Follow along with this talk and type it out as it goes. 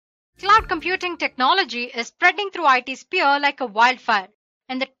Cloud computing technology is spreading through IT sphere like a wildfire,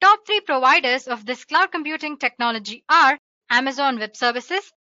 and the top three providers of this cloud computing technology are Amazon Web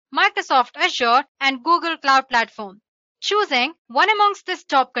Services, Microsoft Azure, and Google Cloud Platform. Choosing one amongst these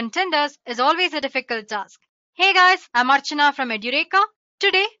top contenders is always a difficult task. Hey guys, I'm Archana from Edureka.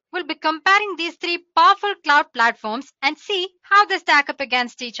 Today, we'll be comparing these three powerful cloud platforms and see how they stack up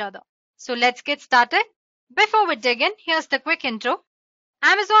against each other. So let's get started. Before we dig in, here's the quick intro.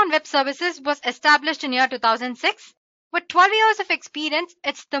 Amazon Web Services was established in year 2006. With 12 years of experience,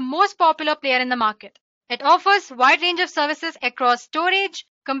 it's the most popular player in the market. It offers a wide range of services across storage,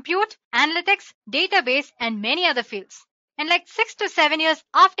 compute, analytics, database, and many other fields. And like 6 to 7 years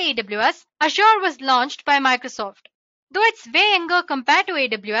after AWS, Azure was launched by Microsoft. Though it's way younger compared to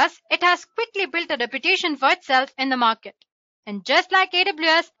AWS, it has quickly built a reputation for itself in the market. And just like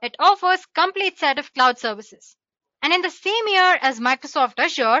AWS, it offers a complete set of cloud services. And in the same year as Microsoft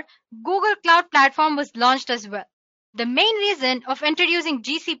Azure, Google Cloud Platform was launched as well. The main reason of introducing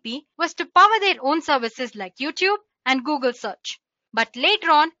GCP was to power their own services like YouTube and Google Search. But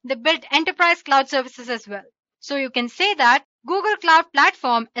later on, they built enterprise cloud services as well. So you can say that Google Cloud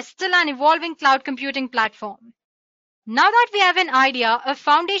Platform is still an evolving cloud computing platform. Now that we have an idea of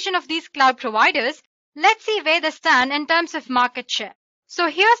foundation of these cloud providers, let's see where they stand in terms of market share. So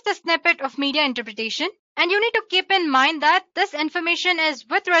here's the snippet of media interpretation. And you need to keep in mind that this information is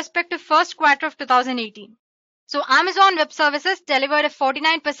with respect to first quarter of 2018. So Amazon Web Services delivered a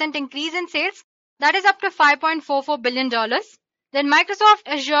 49% increase in sales, that is up to $5.44 billion. Then Microsoft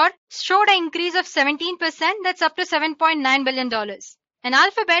Azure showed an increase of 17%, that's up to $7.9 billion. And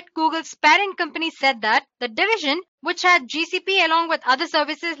Alphabet, Google's parent company, said that the division, which had GCP along with other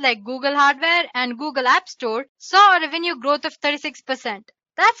services like Google Hardware and Google App Store, saw a revenue growth of 36%.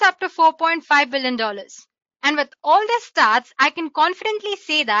 That's up to $4.5 billion. And with all these stats, I can confidently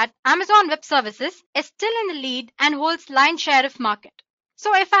say that Amazon Web Services is still in the lead and holds lion's share of market.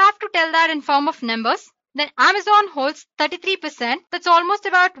 So if I have to tell that in form of numbers, then Amazon holds 33%, that's almost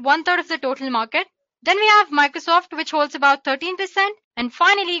about one-third of the total market. Then we have Microsoft, which holds about 13%, and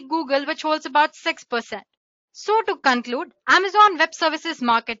finally Google, which holds about 6%. So to conclude, Amazon Web Services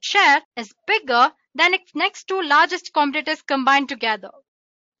market share is bigger than its next two largest competitors combined together.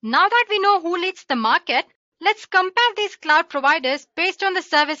 Now that we know who leads the market, let's compare these cloud providers based on the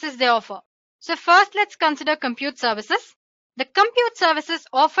services they offer. So first, let's consider compute services. The compute services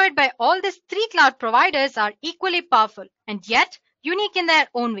offered by all these three cloud providers are equally powerful and yet unique in their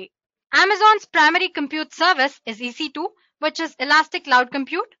own way. Amazon's primary compute service is EC2, which is Elastic Cloud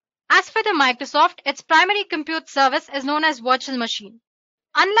Compute. As for the Microsoft, its primary compute service is known as virtual machine.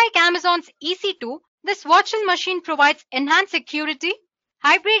 Unlike Amazon's EC2, this virtual machine provides enhanced security,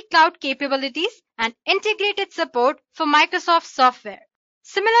 hybrid cloud capabilities, and integrated support for Microsoft software.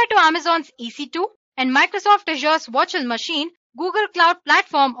 Similar to Amazon's EC2 and Microsoft Azure's virtual machine, Google Cloud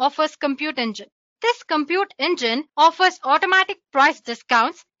Platform offers Compute Engine. This Compute Engine offers automatic price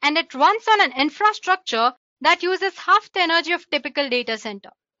discounts and it runs on an infrastructure that uses half the energy of typical data center.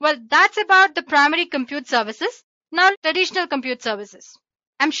 Well, that's about the primary compute services. Now, traditional compute services.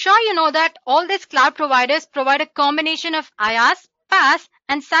 I'm sure you know that all these cloud providers provide a combination of IaaS, PaaS,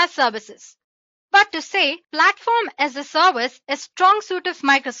 and SaaS services. But to say platform as a service is strong suit of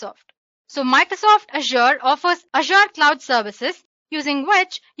Microsoft. So Microsoft Azure offers Azure Cloud Services, using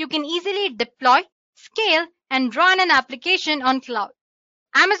which you can easily deploy, scale, and run an application on cloud.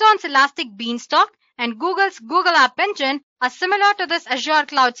 Amazon's Elastic Beanstalk and Google's Google App Engine are similar to this Azure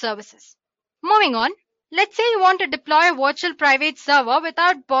Cloud Services. Moving on, let's say you want to deploy a virtual private server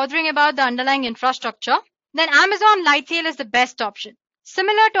without bothering about the underlying infrastructure. Then Amazon Lightsail is the best option.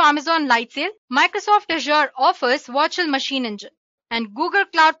 Similar to Amazon Lightsail, Microsoft Azure offers Virtual Machine Engine, and Google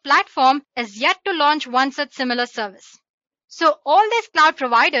Cloud Platform is yet to launch one such similar service. So all these cloud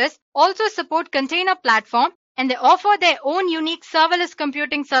providers also support Container Platform, and they offer their own unique serverless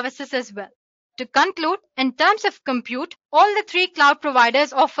computing services as well. To conclude, in terms of compute, all the three cloud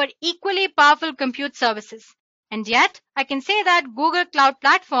providers offer equally powerful compute services. And yet, I can say that Google Cloud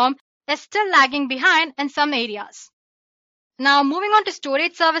Platform is still lagging behind in some areas. Now moving on to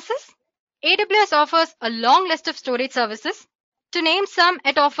storage services. AWS offers a long list of storage services. To name some,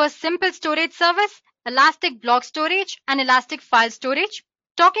 it offers Simple Storage Service, Elastic Block Storage, and Elastic File Storage.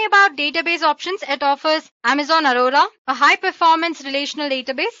 Talking about database options, it offers Amazon Aurora, a high-performance relational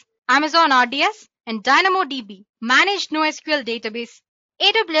database, Amazon RDS, and DynamoDB, managed NoSQL database.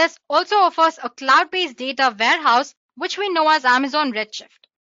 AWS also offers a cloud-based data warehouse, which we know as Amazon Redshift.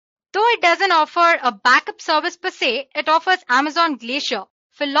 Though it doesn't offer a backup service per se, it offers Amazon Glacier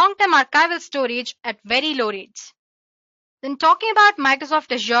for long-term archival storage at very low rates. Then talking about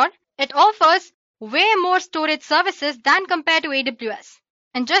Microsoft Azure, It offers way more storage services than compared to AWS.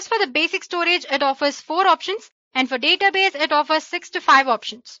 And just for the basic storage, it offers 4 options, and for database, it offers 6 to 5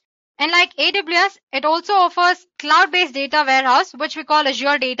 options. And like AWS, it also offers cloud-based data warehouse, which we call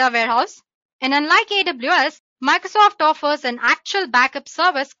Azure Data Warehouse. And unlike AWS, Microsoft offers an actual backup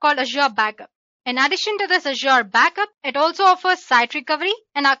service called Azure Backup. In addition to this Azure Backup, it also offers site recovery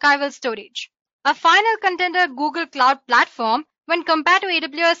and archival storage. A final contender, Google Cloud Platform, when compared to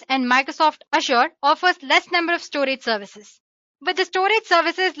AWS and Microsoft Azure, offers less number of storage services. But the storage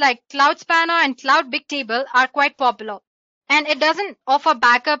services like Cloud Spanner and Cloud Bigtable are quite popular. And it doesn't offer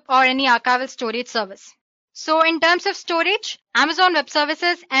backup or any archival storage service. So in terms of storage, Amazon Web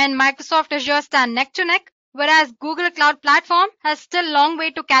Services and Microsoft Azure stand neck to neck, whereas Google Cloud Platform has still a long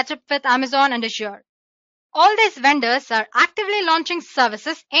way to catch up with Amazon and Azure. All these vendors are actively launching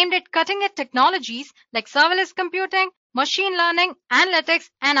services aimed at cutting-edge technologies like serverless computing, machine learning, analytics,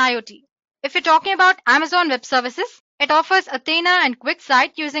 and IoT. If you're talking about Amazon Web Services, it offers Athena and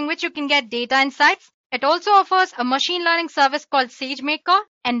QuickSight, using which you can get data insights. It also offers a machine learning service called SageMaker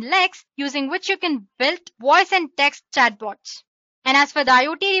and Lex, using which you can build voice and text chatbots. And as for the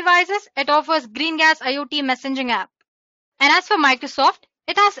IoT devices, it offers GreenGas IoT messaging app. And as for Microsoft,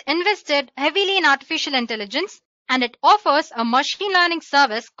 it has invested heavily in artificial intelligence, and it offers a machine learning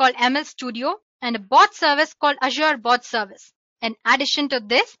service called ML Studio and a bot service called Azure Bot Service. In addition to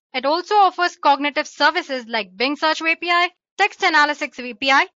this, it also offers cognitive services like Bing Search API, Text Analytics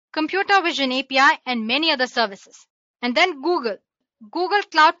API, Computer Vision API, and many other services. And then Google. Google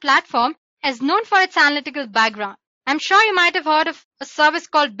Cloud Platform is known for its analytical background. I'm sure you might have heard of a service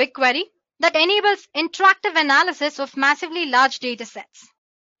called BigQuery that enables interactive analysis of massively large data sets.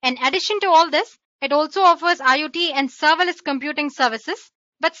 In addition to all this, it also offers IoT and serverless computing services,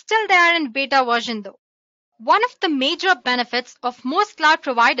 but still they are in beta version though. One of the major benefits of most cloud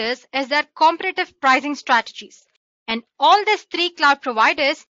providers is their competitive pricing strategies. And all these 3 cloud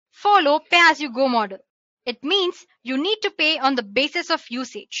providers follow pay-as-you-go model. It means you need to pay on the basis of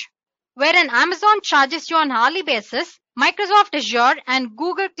usage. Wherein Amazon charges you on hourly basis, Microsoft Azure and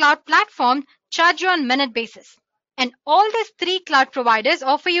Google Cloud Platform charge you on minute basis. And all these 3 cloud providers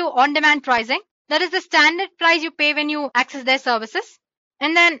offer you on-demand pricing. That is the standard price you pay when you access their services.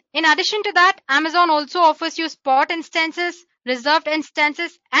 And then in addition to that, Amazon also offers you spot instances, reserved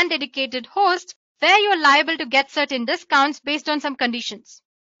instances, and dedicated hosts where you are liable to get certain discounts based on some conditions.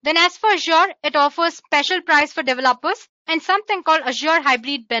 Then as for Azure, it offers special price for developers and something called Azure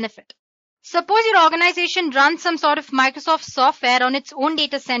Hybrid Benefit. Suppose your organization runs some sort of Microsoft software on its own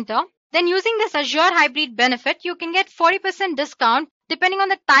data center, then using this Azure Hybrid Benefit, you can get 40% discount depending on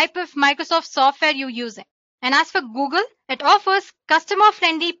the type of Microsoft software you're using. And as for Google, it offers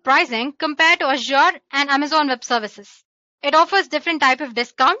customer-friendly pricing compared to Azure and Amazon Web Services. It offers different type of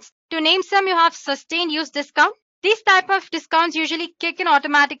discounts. To name some, you have sustained use discount. These type of discounts usually kick in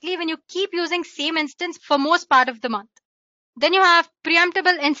automatically when you keep using same instance for most part of the month. Then you have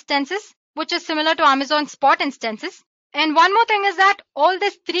preemptible instances, which is similar to Amazon Spot instances. And one more thing is that all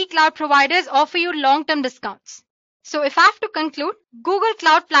these 3 cloud providers offer you long-term discounts. So if I have to conclude, Google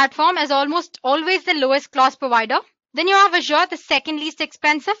Cloud Platform is almost always the lowest cost provider. Then you have Azure, the second least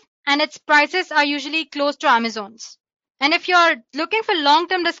expensive, and its prices are usually close to Amazon's. And if you're looking for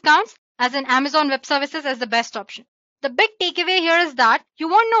long-term discounts, as in Amazon Web Services is the best option. The big takeaway here is that you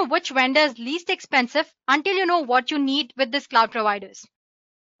won't know which vendor is least expensive until you know what you need with these cloud providers.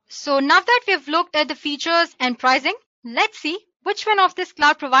 So now that we've looked at the features and pricing, let's see which one of these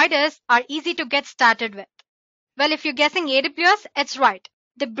cloud providers are easy to get started with. Well, if you're guessing AWS, it's right.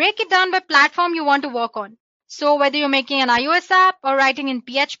 They break it down by platform you want to work on. So whether you're making an iOS app or writing in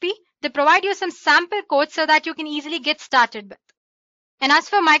PHP, they provide you some sample code so that you can easily get started with. And as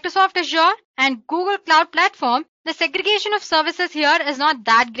for Microsoft Azure and Google Cloud Platform, the segregation of services here is not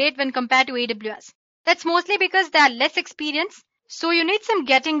that great when compared to AWS. That's mostly because they are less experienced, so you need some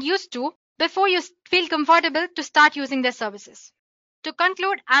getting used to before you feel comfortable to start using their services. To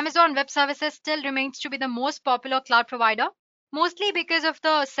conclude, Amazon Web Services still remains to be the most popular cloud provider, mostly because of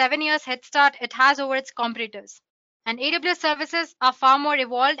the 7 years head start it has over its competitors. And AWS services are far more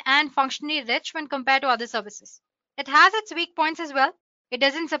evolved and functionally rich when compared to other services. It has its weak points as well. It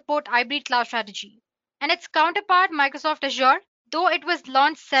doesn't support hybrid cloud strategy. And its counterpart, Microsoft Azure, though it was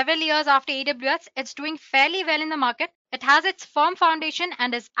launched several years after AWS, it's doing fairly well in the market. It has its firm foundation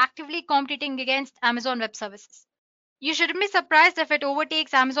and is actively competing against Amazon Web Services. You shouldn't be surprised if it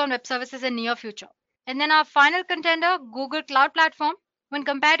overtakes Amazon Web Services in near future. And then our final contender, Google Cloud Platform, when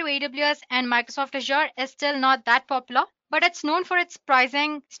compared to AWS and Microsoft Azure, is still not that popular, but it's known for its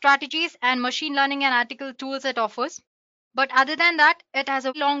pricing strategies and machine learning and analytical tools it offers. But other than that, it has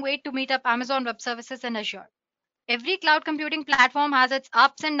a long way to meet up Amazon Web Services and Azure. Every cloud computing platform has its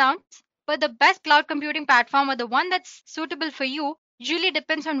ups and downs, but the best cloud computing platform or the one that's suitable for you usually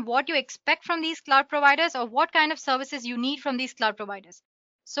depends on what you expect from these cloud providers or what kind of services you need from these cloud providers.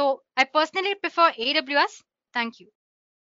 So I personally prefer AWS. Thank you.